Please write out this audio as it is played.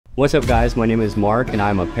What's up guys, my name is Mark and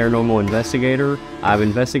I'm a paranormal investigator. I've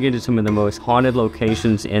investigated some of the most haunted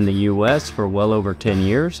locations in the US for well over 10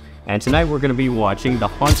 years. And tonight we're going to be watching The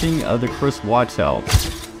Haunting of the Chriswatts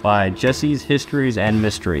House by Jesse's Histories and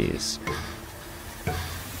Mysteries.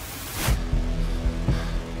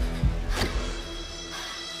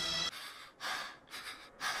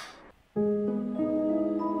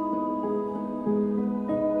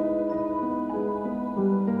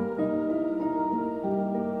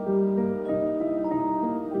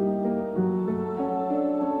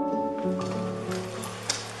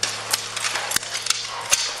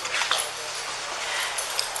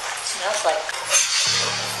 Smells like.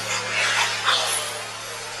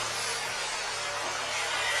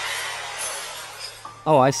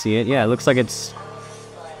 Oh, I see it. Yeah, it looks like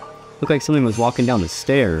something was walking down the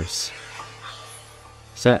stairs.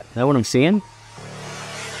 Is that what I'm seeing?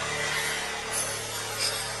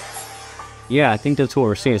 Yeah, I think that's what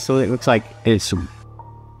we're seeing. So it looks like it's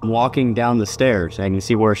walking down the stairs. I can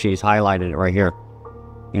see where she's highlighted it right here.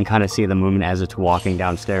 You can kind of see the movement as it's walking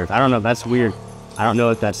downstairs. I don't know, that's weird. I don't know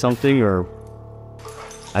if that's something or...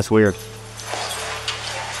 That's weird.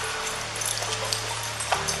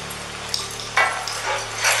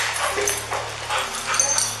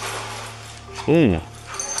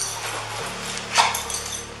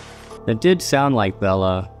 It did sound like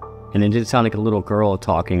Bella, and it did sound like a little girl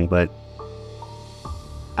talking, but...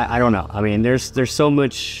 I don't know. I mean, there's so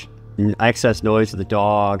much excess noise of the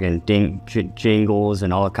dog and jingles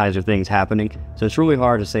and all kinds of things happening. So it's really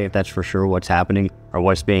hard to say if that's for sure what's happening or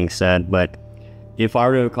what's being said. But if I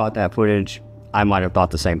were to have caught that footage, I might have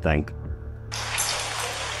thought the same thing.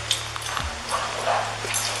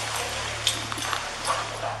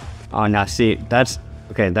 Oh, now see, that's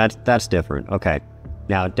different. Okay.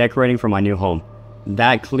 Now, decorating for my new home.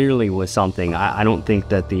 That clearly was something. I don't think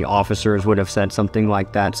that the officers would have said something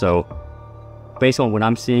like that. So based on what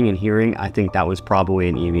I'm seeing and hearing, I think that was probably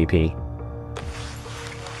an EVP.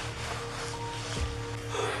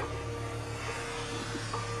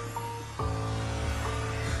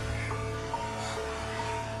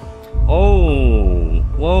 Oh,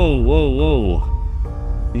 whoa.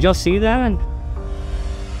 Did y'all see that?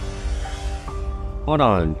 Hold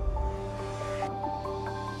on.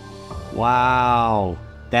 Wow,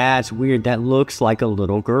 that's weird. That looks like a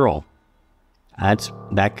little girl.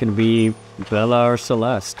 That could be Bella or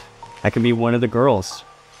Celeste. That could be one of the girls.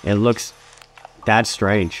 It looks... That's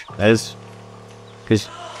strange. That is... Because...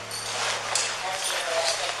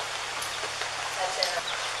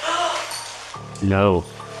 No.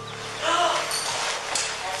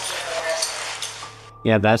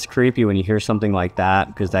 Yeah, that's creepy when you hear something like that,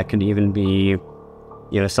 because that could even be,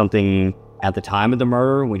 something at the time of the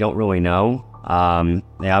murder. We don't really know.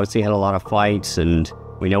 They obviously had a lot of fights, and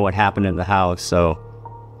we know what happened in the house, so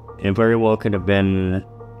it very well could have been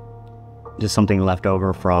just something left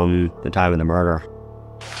over from the time of the murder.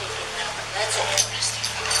 That's interesting.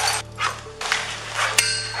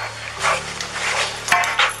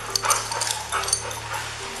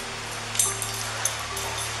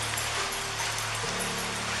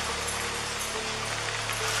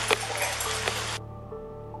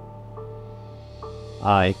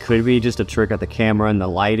 It could be just a trick at the camera and the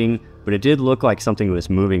lighting, but it did look like something was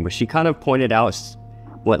moving. But she kind of pointed out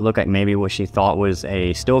what looked like maybe what she thought was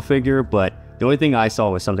a still figure, but the only thing I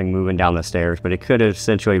saw was something moving down the stairs, but it could have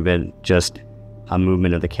essentially been just a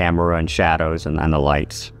movement of the camera and shadows and the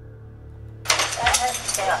lights.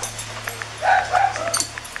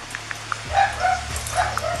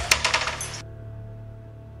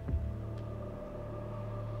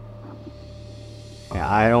 Yeah,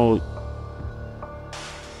 I don't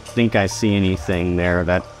think I see anything there.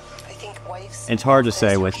 That it's hard to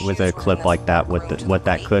say with a clip like that what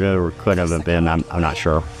that could have or could have been. I'm not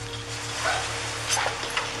sure.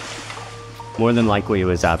 More than likely it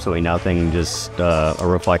was absolutely nothing, just a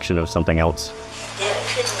reflection of something else. It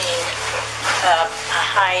could mean a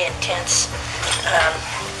high intense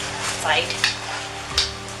fight.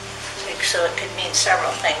 So it could mean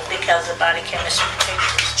several things because the body chemistry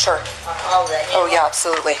changes. Sure. All that. Oh yeah,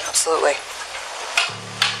 absolutely.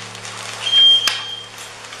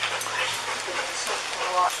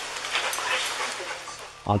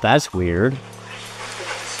 Oh, that's weird.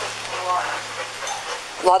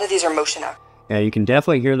 A lot of these are motion out. Yeah, you can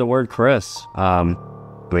definitely hear the word Chris. I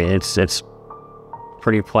mean, it's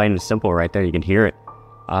pretty plain and simple right there. You can hear it.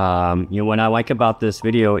 What I like about this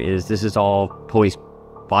video is this is all police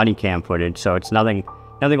body cam footage, so it's nothing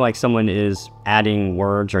like someone is adding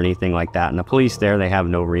words or anything like that. And the police there, they have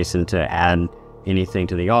no reason to add anything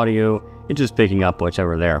to the audio. It's just picking up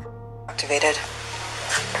whatever there. Captivated.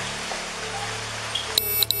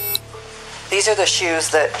 These are the shoes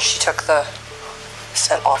that she took the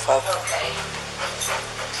scent off of. Okay.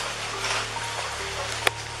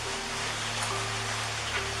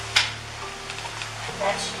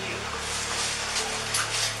 That's you.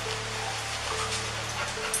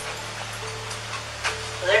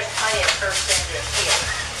 So there's plenty of her standard here.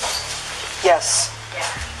 Yes. Yeah.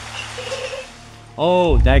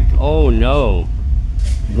 Oh, that. Oh no.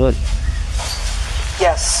 Look.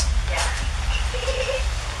 Yes. Yeah.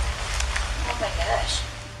 Oh my gosh.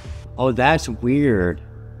 Oh, that's weird.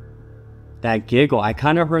 That giggle. I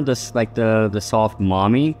kind of heard this, like the soft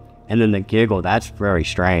mommy, and then the giggle. That's very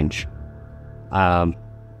strange. And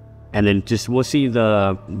then just we'll see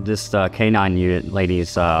this canine unit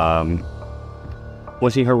lady's. We'll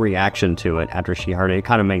see her reaction to it after she heard it. It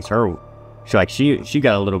kind of makes her. She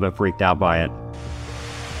got a little bit freaked out by it.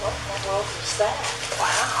 What in the world was that?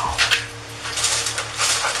 Wow.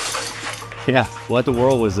 Yeah. What the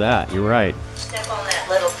world was that? You're right. Step on that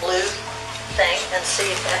little blue thing and see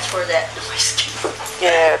if that's where that noise came from.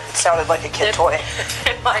 Yeah, it sounded like a kid toy.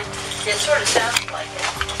 It sort of sounds like it.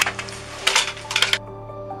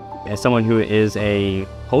 As someone who is a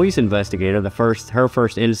police investigator, her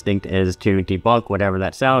first instinct is to debunk whatever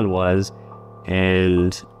that sound was,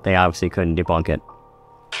 and they obviously couldn't debunk it.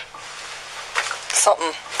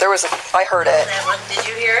 Something. There was I heard it. That one, did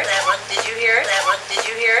you hear it? That one, did you hear it? That one, did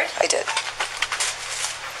you hear it? I did.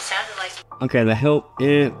 Sounded like... Okay, the help,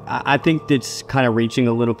 I think it's kind of reaching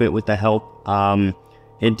a little bit with the help.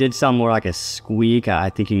 It did sound more like a squeak. I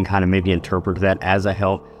think you can kind of maybe interpret that as a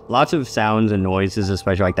help. Lots of sounds and noises,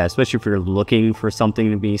 especially like that, especially if you're looking for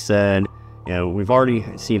something to be said. You know, we've already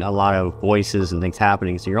seen a lot of voices and things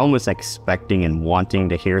happening, so you're almost expecting and wanting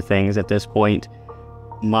to hear things at this point.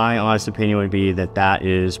 My honest opinion would be that that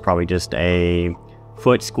is probably just a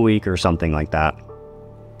foot squeak or something like that.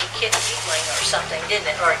 Kid giggling or something, didn't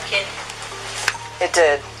it? Or a kid... It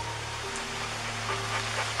did.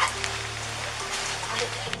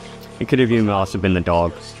 It could have even also been the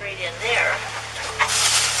dog. Straight in there.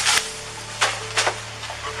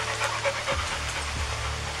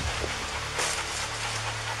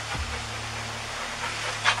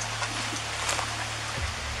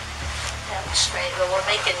 That was strange, but we're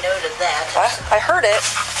making note of that. I heard it.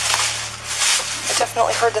 I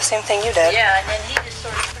definitely heard the same thing you did. Yeah, and then he just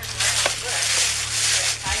sort of turned around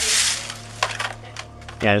and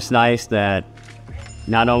looked. Yeah, it's nice that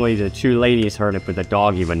not only the two ladies heard it, but the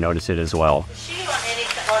dog even noticed it as well. Was she on any...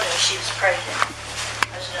 Oh, no, she was pregnant.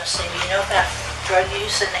 I was going to say, do you know about drug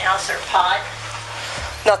use in the house or pot?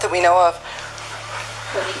 Not that we know of.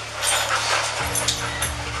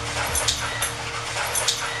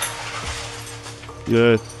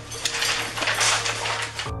 Good.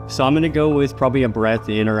 So I'm going to go with probably a breath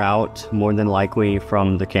in or out, more than likely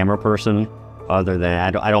from the camera person. Other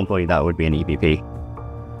than, I don't believe that would be an EVP.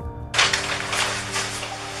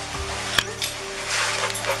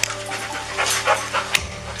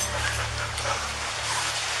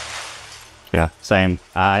 Yeah, same.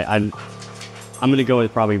 I'm going to go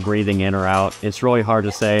with probably breathing in or out. It's really hard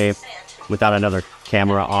to say without another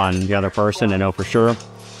camera on the other person to know for sure.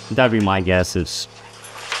 That'd be my guess. Is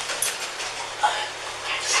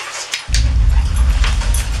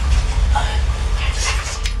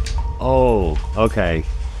oh, okay.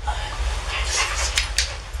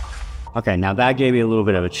 Okay, now that gave me a little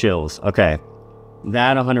bit of a chills. Okay,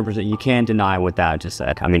 that 100%, you can't deny what that just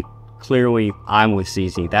said. I mean, clearly, I'm with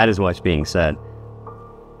Cece. That is what's being said.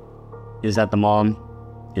 Is that the mom?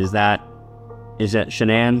 Is that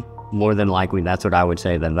Shanann? More than likely, that's what I would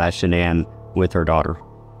say, that that's Shanann with her daughter.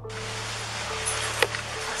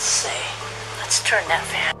 Let's see. Let's turn that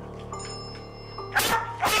fan.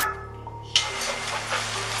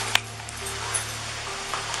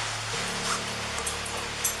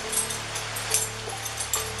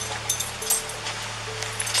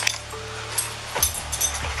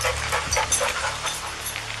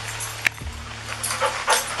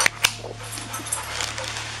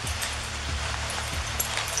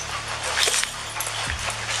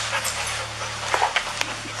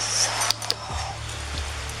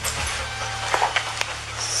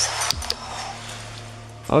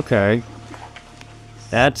 Okay.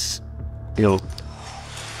 That's,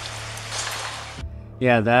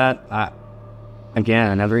 yeah, that,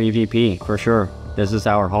 again, another EVP, for sure. This is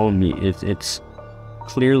our home. It's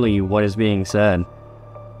clearly what is being said.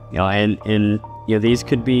 And these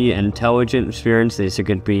could be intelligent experience. These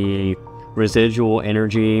could be residual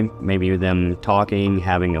energy, maybe them talking,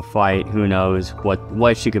 having a fight, who knows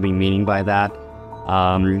what she could be meaning by that.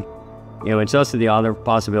 It's also the other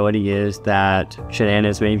possibility is that Shanann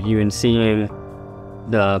is maybe even seeing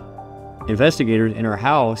the investigators in her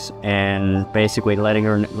house and basically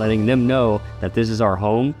letting them know that this is our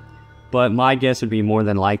home. But my guess would be more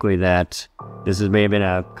than likely that may have been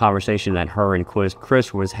a conversation that her and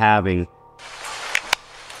Chris was having.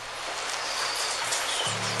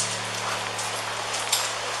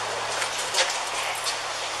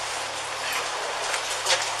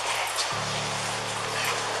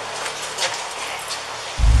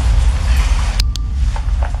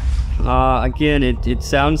 Again, it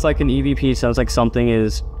sounds like an EVP, sounds like something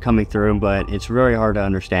is coming through, but it's very hard to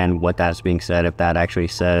understand what that's being said, if that actually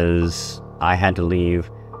says, I had to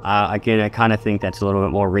leave. Again, I kind of think that's a little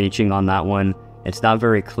bit more reaching on that one. It's not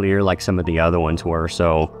very clear like some of the other ones were,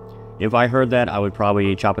 so if I heard that, I would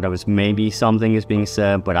probably chop it up as maybe something is being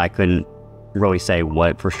said, but I couldn't really say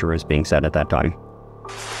what for sure is being said at that time.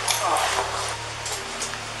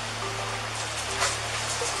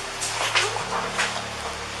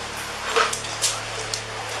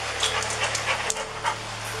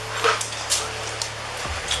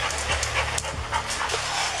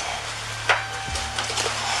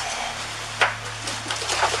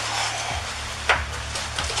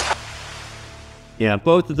 Yeah,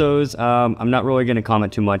 both of those, I'm not really going to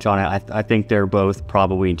comment too much on it. I think they're both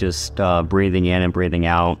probably just breathing in and breathing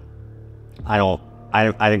out.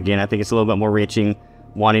 Again, I think it's a little bit more reaching,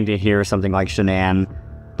 wanting to hear something like Shanann,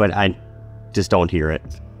 but I just don't hear it.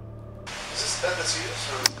 Is this bed that's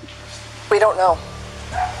used, or? We don't know.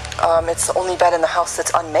 It's the only bed in the house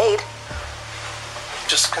that's unmade.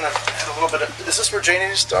 Just kind of had a little bit of... Is this where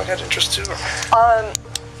Janie's dog had interest too? Or?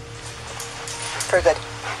 Very good.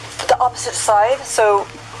 The opposite side, so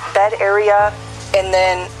bed area,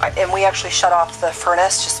 and we actually shut off the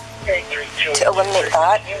furnace just to eliminate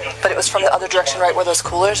that, but it was from the other direction, right where those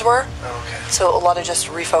coolers were. Oh, okay. So a lot of just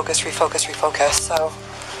refocus. So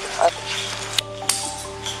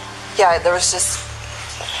yeah, there was just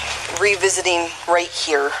revisiting right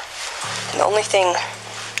here, and the only thing,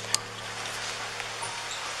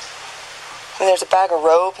 there's a bag of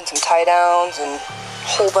rope and some tie downs and a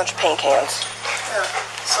whole bunch of paint cans. Yeah.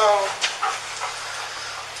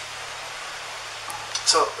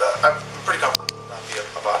 So I'm pretty confident it will not be a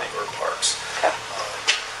body or parts. Okay.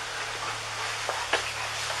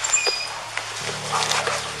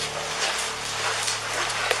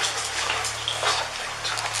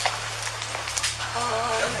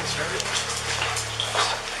 Everything's very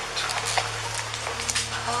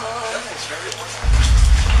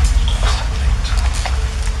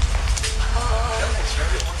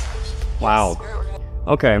Wow.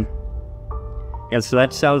 Okay. Yeah, so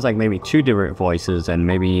that sounds like maybe two different voices, and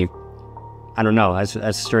maybe, I don't know, as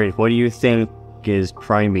straight, what do you think is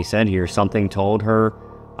trying to be said here? Something told her?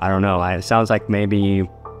 I don't know. It sounds like maybe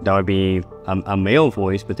that would be a male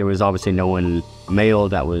voice, but there was obviously no one male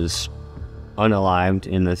that was unalived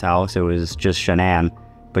in this house. It was just Shanann.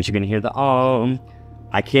 But you can hear the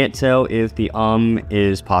I can't tell if the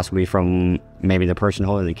is possibly from maybe the person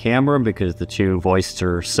holding the camera, because the two voices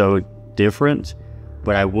are so different.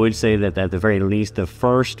 But I would say that at the very least, the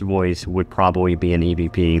first voice would probably be an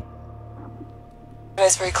EVP.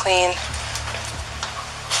 It's very clean.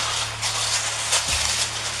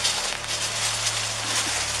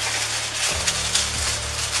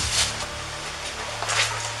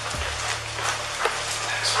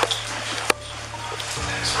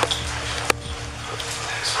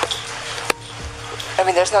 I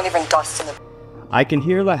mean, there's not even dust in the... I can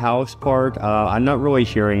hear the house part. I'm not really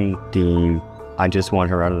hearing the I just want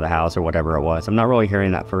her out of the house or whatever it was. I'm not really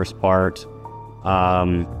hearing that first part.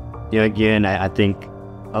 Again, I think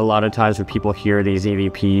a lot of times when people hear these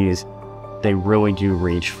EVPs, they really do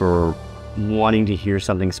reach for wanting to hear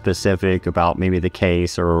something specific about maybe the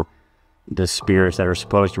case or the spirits that are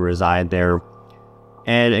supposed to reside there.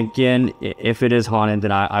 And again, if it is haunted,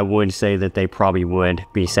 then I would say that they probably would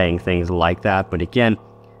be saying things like that. But again,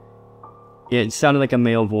 it sounded like a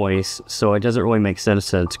male voice, so it doesn't really make sense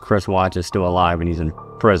since Chris Watts is still alive and he's in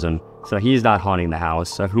prison. So he's not haunting the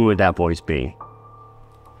house, so who would that voice be?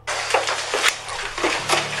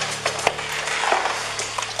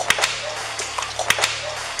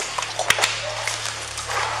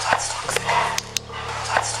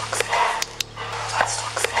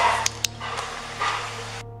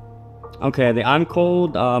 Okay, the I'm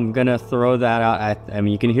cold, I'm gonna throw that out. I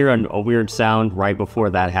mean, you can hear a weird sound right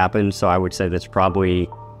before that happens, so I would say that's probably,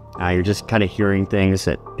 you're just kind of hearing things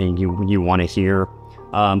that you want to hear.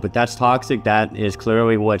 But that's toxic, that is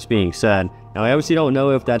clearly what's being said. Now, I obviously don't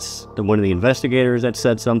know if that's one of the investigators that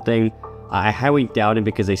said something. I highly doubt it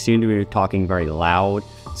because they seem to be talking very loud,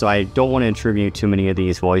 so I don't want to attribute too many of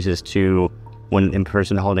these voices to one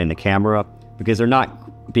person holding the camera, because they're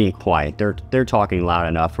not being quiet. They're talking loud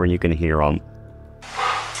enough where you can hear them.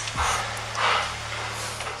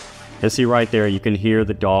 And see right there, you can hear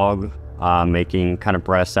the dog making kind of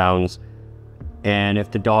breath sounds. And if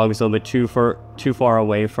the dog is a little bit too far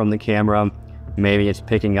away from the camera, maybe it's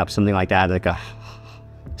picking up something like that, like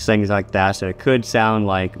things like that. So it could sound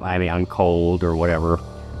like, I mean, I'm cold or whatever.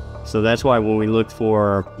 So that's why when we look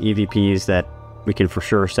for EVPs that we can for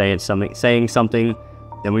sure say it's saying something,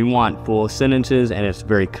 then we want full sentences and it's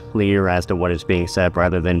very clear as to what is being said,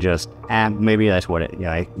 rather than just, maybe that's what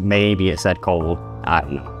it, maybe it said cold. I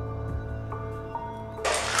don't know.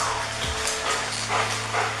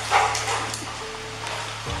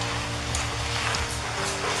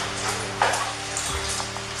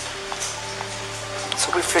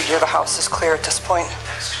 So we figure the house is clear at this point.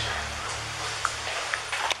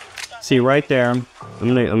 See right there, I'm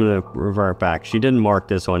gonna revert back. She didn't mark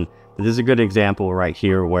this one, but this is a good example right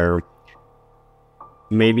here where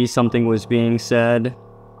maybe something was being said,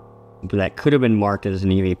 but that could have been marked as an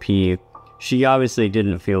EVP. She obviously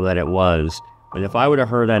didn't feel that it was, but if I would have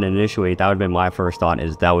heard that initially, that would have been my first thought,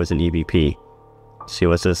 is that was an EVP. See,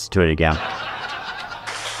 let's listen to it again.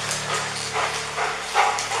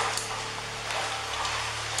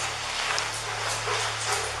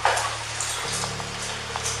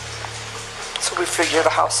 We figure the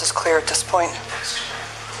house is clear at this point.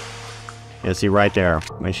 And see right there,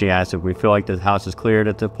 when she asked if we feel like the house is cleared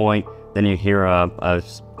at the point, then you hear a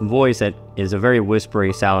voice that is a very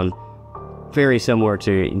whispery sound, very similar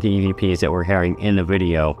to the EVPs that we're hearing in the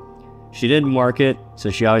video. She didn't mark it, so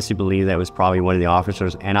she obviously believed that it was probably one of the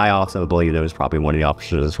officers, and I also believe it was probably one of the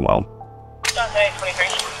officers as well. Yes,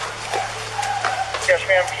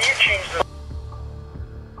 ma'am. Can you change the...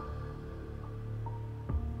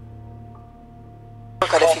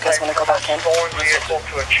 Good if you guys want to go back in. Vehicle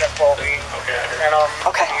to a check well-being. And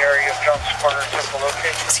okay. The area of Johnson Corner Temple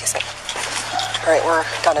location. Excuse me. All right, we're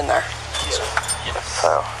done in there.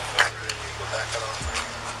 So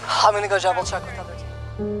I'm gonna go double check with others.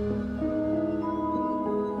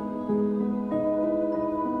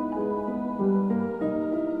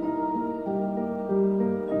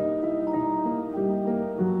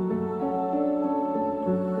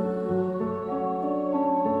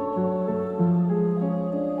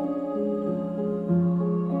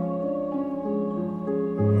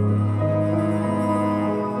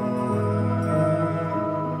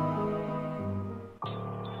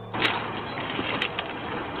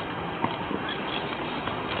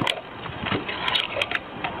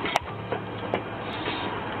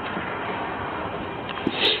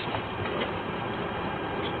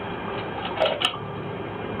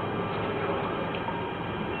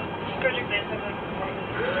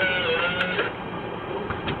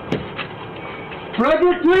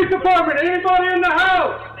 Frederick Police Department, anybody in the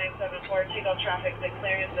house?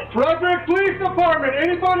 Frederick Police Department,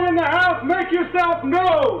 anybody in the house, make yourself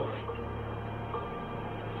known.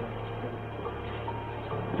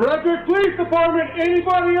 Frederick Police Department,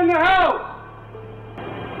 anybody in the house?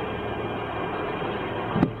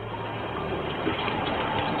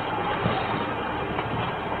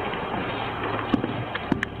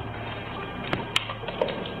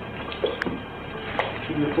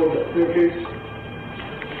 Can you pull that staircase?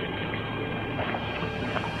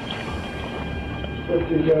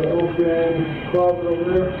 You got an open closet over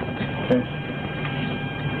there. Okay.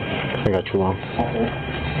 I got you long.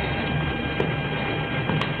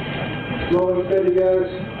 Slow and steady, guys.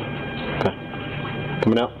 Okay.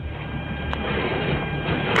 Coming out.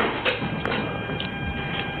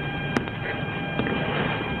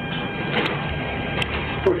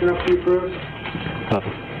 Pushing up to you, Chris.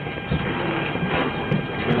 Copy.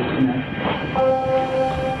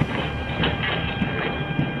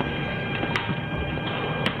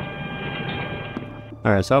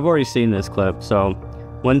 Alright, so I've already seen this clip, so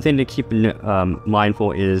one thing to keep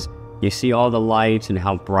mindful is you see all the lights and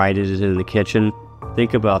how bright it is in the kitchen.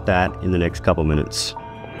 Think about that in the next couple minutes.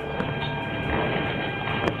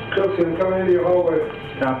 Cookson, come into your hallway.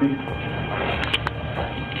 Copy.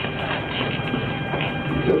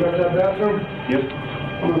 Still got that bathroom? Yep.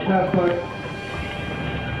 On the pass light.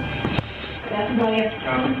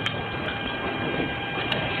 Copy.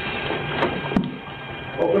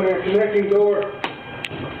 Opening a connecting door.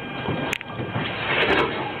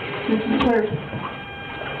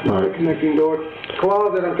 All right, connecting door.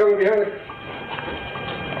 Closet, I'm coming behind it.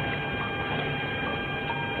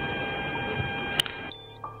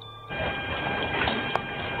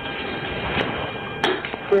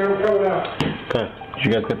 Clear, I'm coming out. Okay. Did you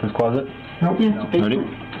guys get this closet? Nope. Ready?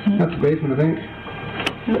 That's the basement, I think.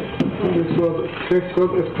 Let's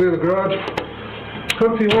clear the garage.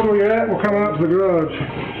 Come see where we're at. We're coming out to the garage.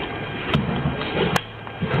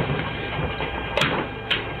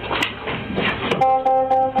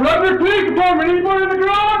 Frederick Police Department, anybody in the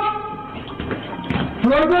garage?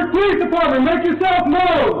 Frederick Police Department, make yourself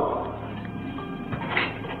known.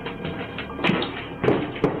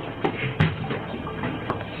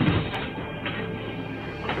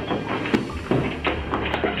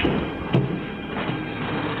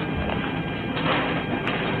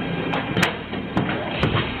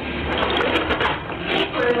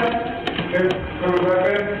 Coming back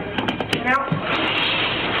in. Now.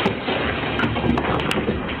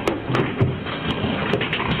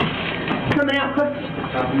 Coming out quick.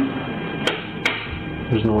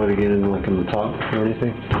 There's no way to get in, like, in the top or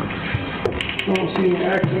anything? I don't see any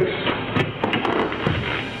access.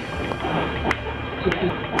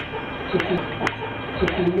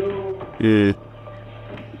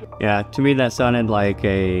 Yeah, to me that sounded like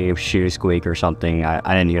a shoe squeak or something.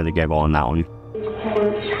 I didn't hear the giggle on that one.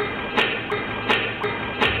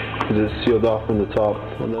 Is it sealed off from the top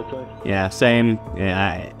on that side? Yeah, same.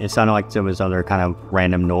 Yeah, it sounded like there was other kind of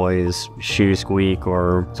random noise, shoe squeak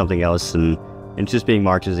or something else, and it's just being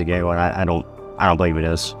marked as a giggle. And I don't believe it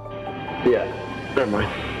is. Yeah, never mind.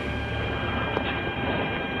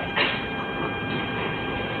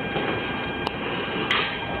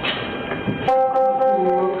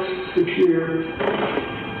 Secure.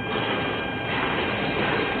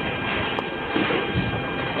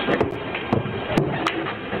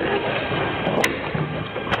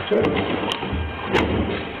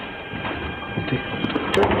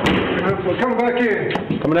 We're coming back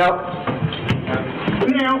in. Coming out.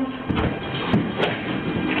 Now.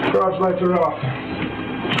 Garage lights are off.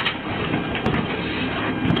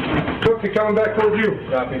 Cookie coming back towards you.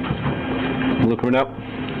 Copy. Blue coming out.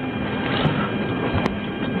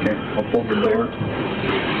 Okay, I'll pull the door.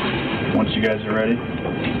 Once you guys are ready.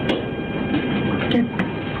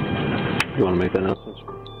 You want to make that announcement?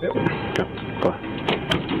 Yep. Okay, go ahead.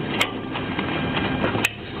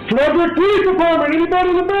 Frederick Police Department, anybody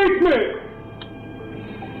in the basement?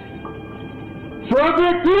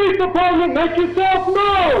 Frederick Police Department, make yourself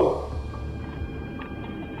known!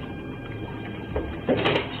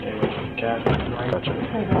 Gotcha.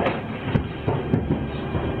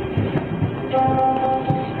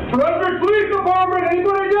 Frederick Police Department,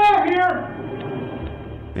 anybody down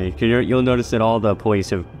here? You'll notice that all the police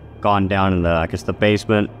have gone down in the, I guess, the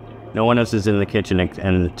basement. No one else is in the kitchen,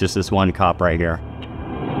 and just this one cop right here.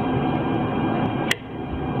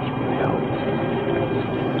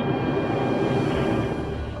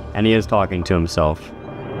 And he is talking to himself.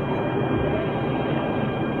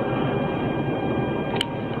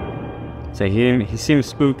 So he seems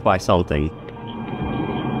spooked by something.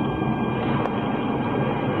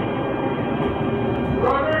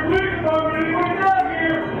 Frederick Police Department, anybody down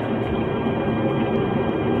here?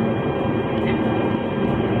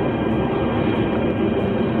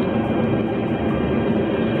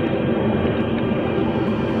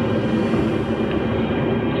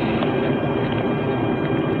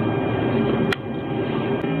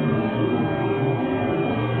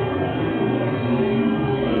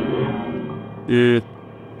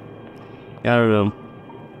 Yeah, I don't know.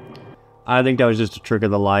 I think that was just a trick of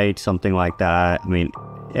the light, something like that. I mean,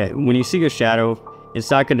 when you see a shadow, it's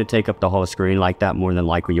not going to take up the whole screen like that. More than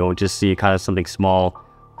likely, you'll just see kind of something small,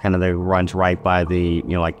 kind of that runs right by the,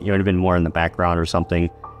 like it would have been more in the background or something.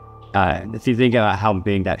 If you think about how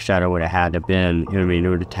big that shadow would have had to been, I mean, it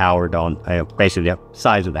would have towered on basically the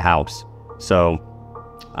size of the house. So,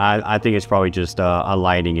 I think it's probably just a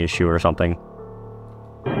lighting issue or something.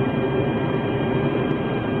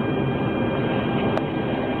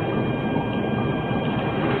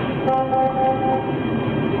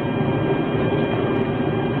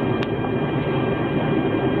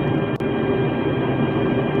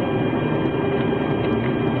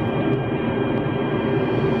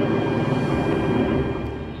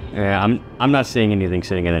 Yeah, I'm not seeing anything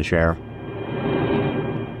sitting in a chair.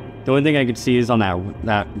 The only thing I could see is on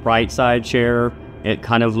that right side chair. It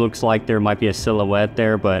kind of looks like there might be a silhouette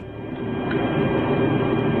there, but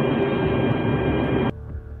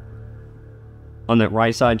on the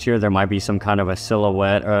right side chair there might be some kind of a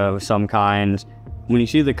silhouette of some kind. When you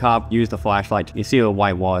see the cop use the flashlight, you see a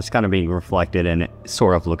white wall. It's kind of being reflected, and it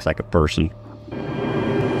sort of looks like a person.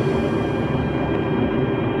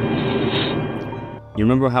 You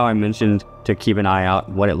remember how I mentioned to keep an eye out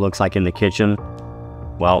what it looks like in the kitchen?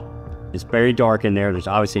 Well, it's very dark in there. There's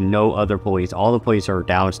obviously no other police. All the police are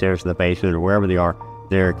downstairs in the basement or wherever they are.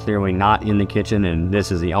 They're clearly not in the kitchen, and this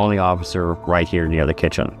is the only officer right here near the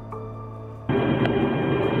kitchen.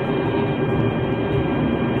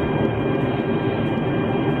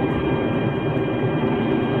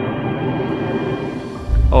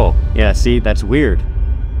 Yeah, see, that's weird.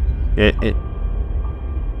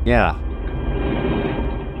 Yeah.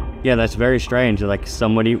 Yeah, that's very strange. Like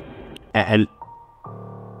somebody, and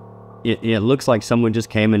it looks like someone just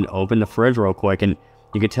came and opened the fridge real quick, and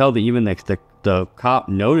you could tell that even the cop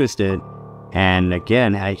noticed it. And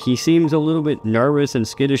again, he seems a little bit nervous and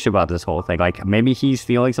skittish about this whole thing. Like maybe he's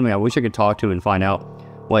feeling something. I wish I could talk to him and find out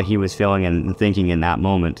what he was feeling and thinking in that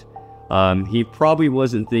moment. He probably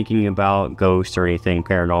wasn't thinking about ghosts or anything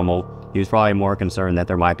paranormal. He was probably more concerned that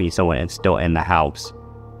there might be someone still in the house.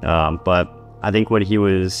 But I think what he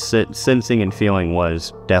was sensing and feeling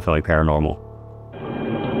was definitely paranormal.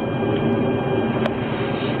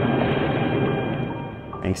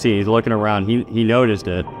 And see, he's looking around. He noticed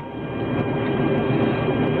it.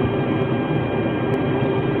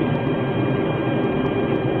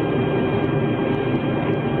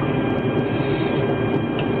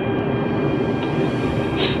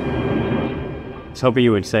 I was hoping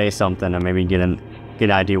you would say something and maybe get an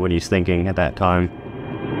idea what he's thinking at that time.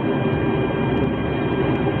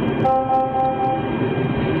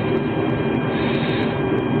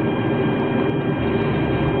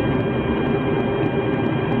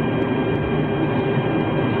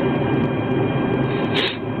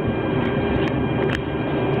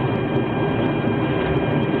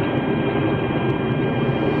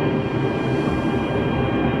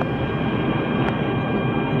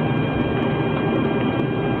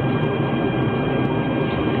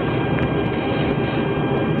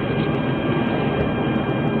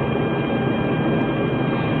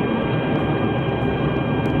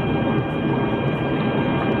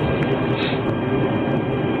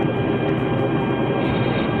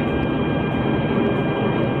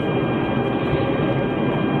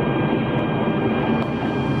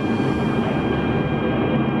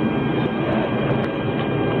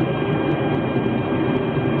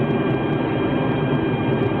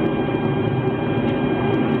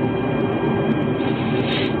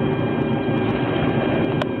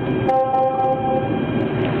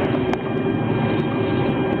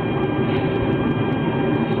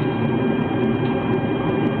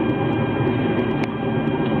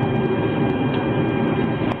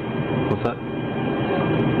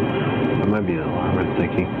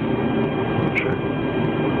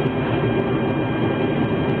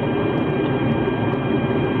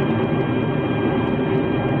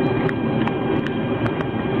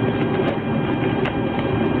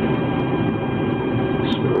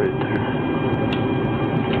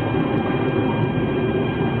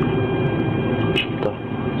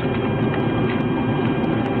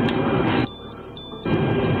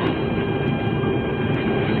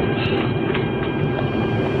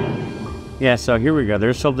 Yeah, so here we go.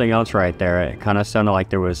 There's something else right there. It kind of sounded like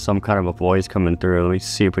there was some kind of a voice coming through. Let me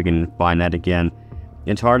see if we can find that again.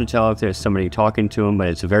 It's hard to tell if there's somebody talking to him, but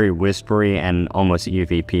it's very whispery and almost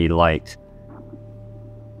EVP-like.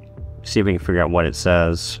 See if we can figure out what it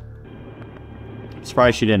says.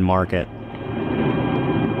 Surprised she didn't mark it.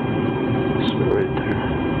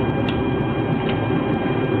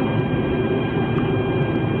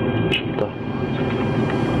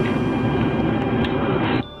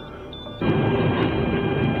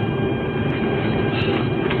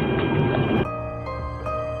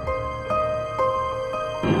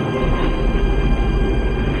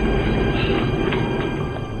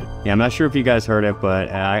 Yeah, I'm not sure if you guys heard it, but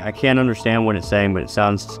I can't understand what it's saying, but it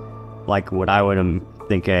sounds like what I would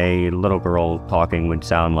think a little girl talking would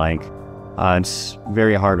sound like. It's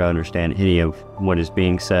very hard to understand any of what is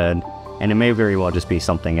being said, and it may very well just be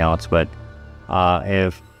something else, but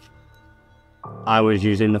if I was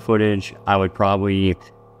using the footage, I would probably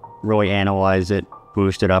really analyze it,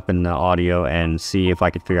 boost it up in the audio, and see if I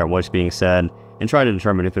could figure out what's being said, and try to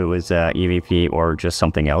determine if it was EVP or just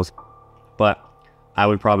something else. But I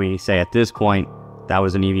would probably say at this point, that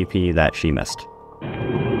was an EVP that she missed.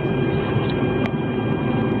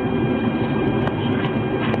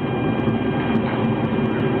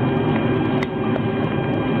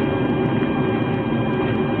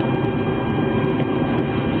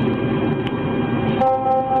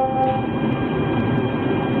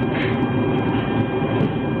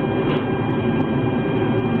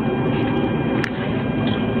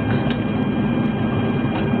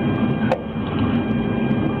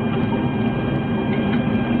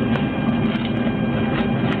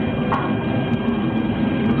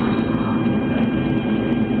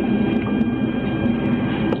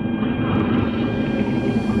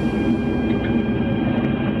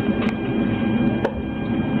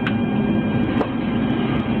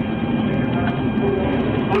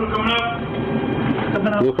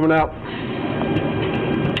 Blue coming out.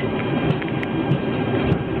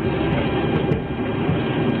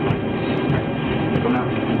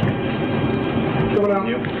 down.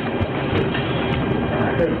 You?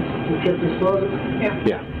 Okay, we'll check this closet.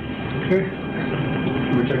 Yeah. Okay.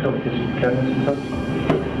 We checked out the kitchen cabinets and stuff?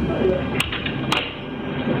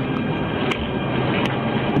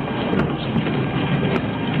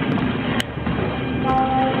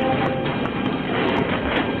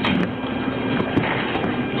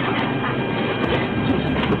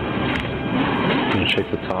 Check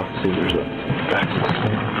the top, see if there's a access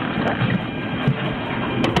there.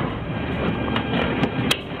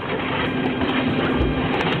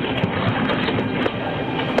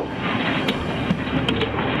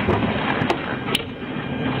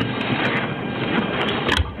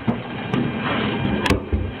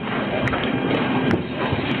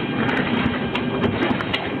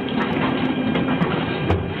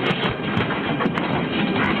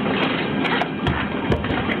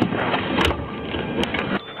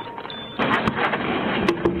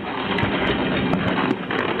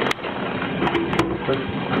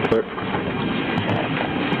 Clear.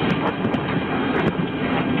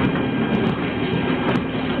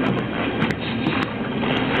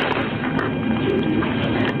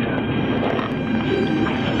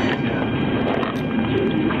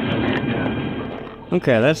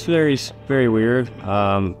 Okay, that's very weird.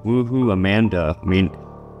 Woohoo, Amanda. I mean,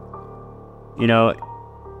 you know,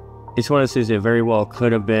 it's one of those things that very well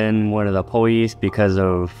could have been one of the police because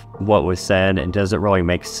of what was said and doesn't really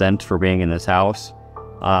make sense for being in this house.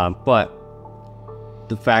 But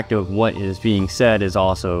the fact of what is being said is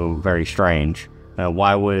also very strange.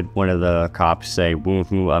 Why would one of the cops say,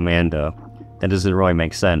 woohoo, Amanda? That doesn't really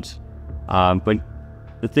make sense. But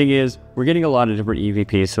the thing is, we're getting a lot of different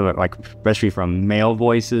EVPs, so like especially from male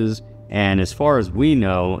voices, and as far as we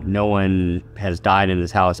know, no one has died in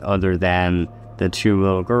this house other than the two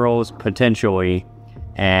little girls, potentially,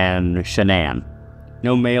 and Shanann.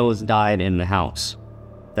 No male has died in the house.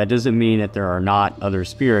 That doesn't mean that there are not other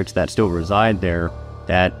spirits that still reside there,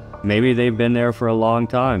 that maybe they've been there for a long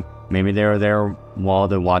time. Maybe they were there while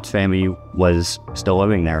the Watts family was still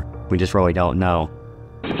living there. We just really don't know.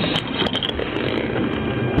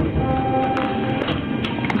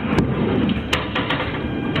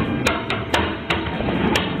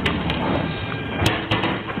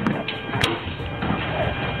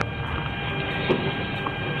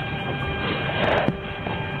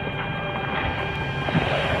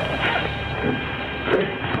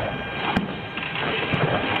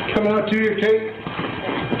 Coming out to you, Kate.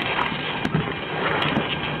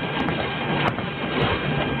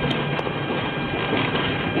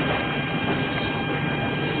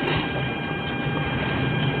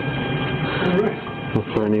 Look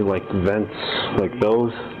for any like vents like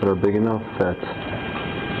those that are big enough that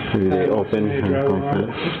maybe they open and come out.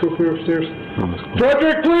 Let's go clear upstairs. Oh, let's go.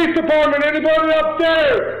 Frederick Police Department, anybody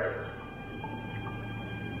upstairs?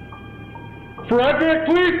 Frederick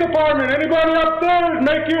Police Department, anybody upstairs?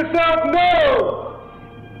 Make yourself known!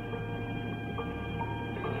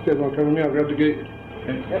 You guys want to cover me? I'll grab the gate.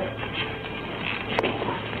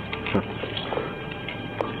 Sure.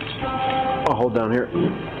 I'll hold down here.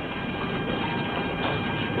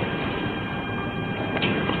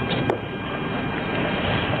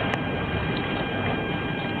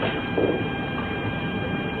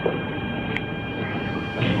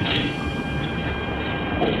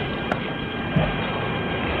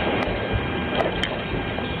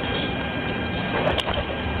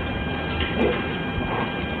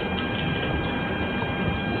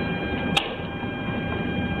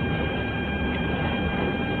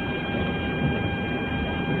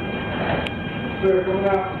 Clear, coming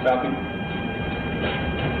out. Copy.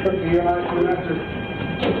 Come to you and I for an answer.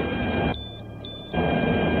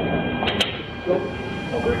 Go.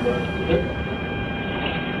 Oh, very good.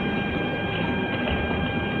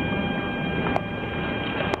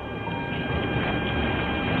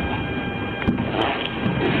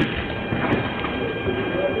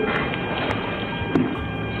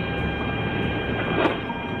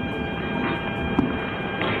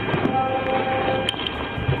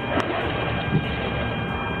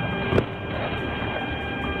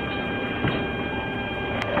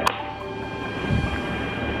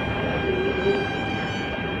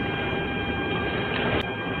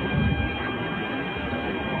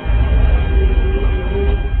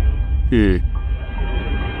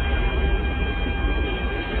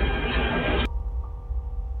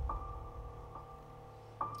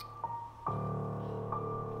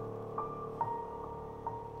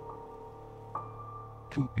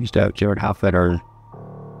 Used to have Jared Halfett or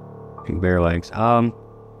bare legs.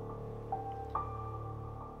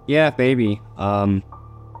 Yeah, maybe.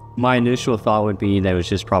 My initial thought would be that it was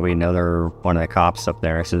just probably another one of the cops up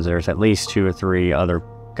there, since there's at least 2 or 3 other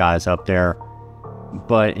guys up there.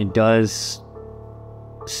 but it does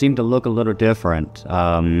seem to look a little different.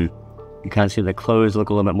 You kind of see the clothes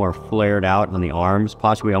look a little bit more flared out on the arms,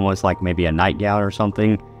 possibly almost like maybe a nightgown or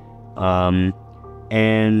something.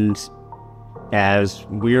 And as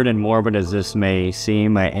weird and morbid as this may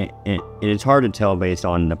seem, it's hard to tell based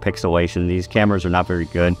on the pixelation. These cameras are not very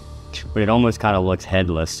good, but it almost kind of looks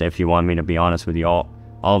headless, if you want me to be honest with you.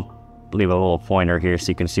 I'll leave a little pointer here so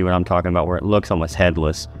you can see what I'm talking about, where it looks almost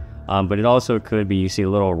headless. But it also could be, you see a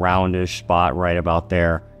little roundish spot right about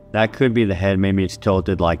there. That could be the head. Maybe it's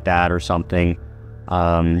tilted like that or something.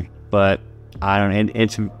 But I don't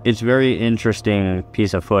know. It's very interesting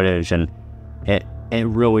piece of footage, and it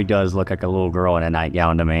really does look like a little girl in a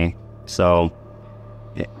nightgown to me. So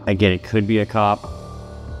again, it could be a cop,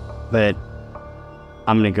 but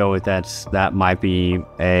I'm gonna go with that might be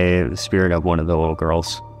a spirit of one of the little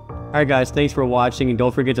girls. Alright guys, thanks for watching, and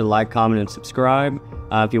don't forget to like, comment, and subscribe.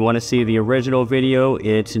 If you want to see the original video,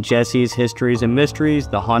 it's Jesse's Histories and Mysteries,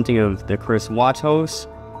 The Haunting of the Chriswatts,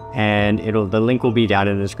 and the link will be down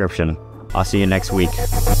in the description. I'll see you next week.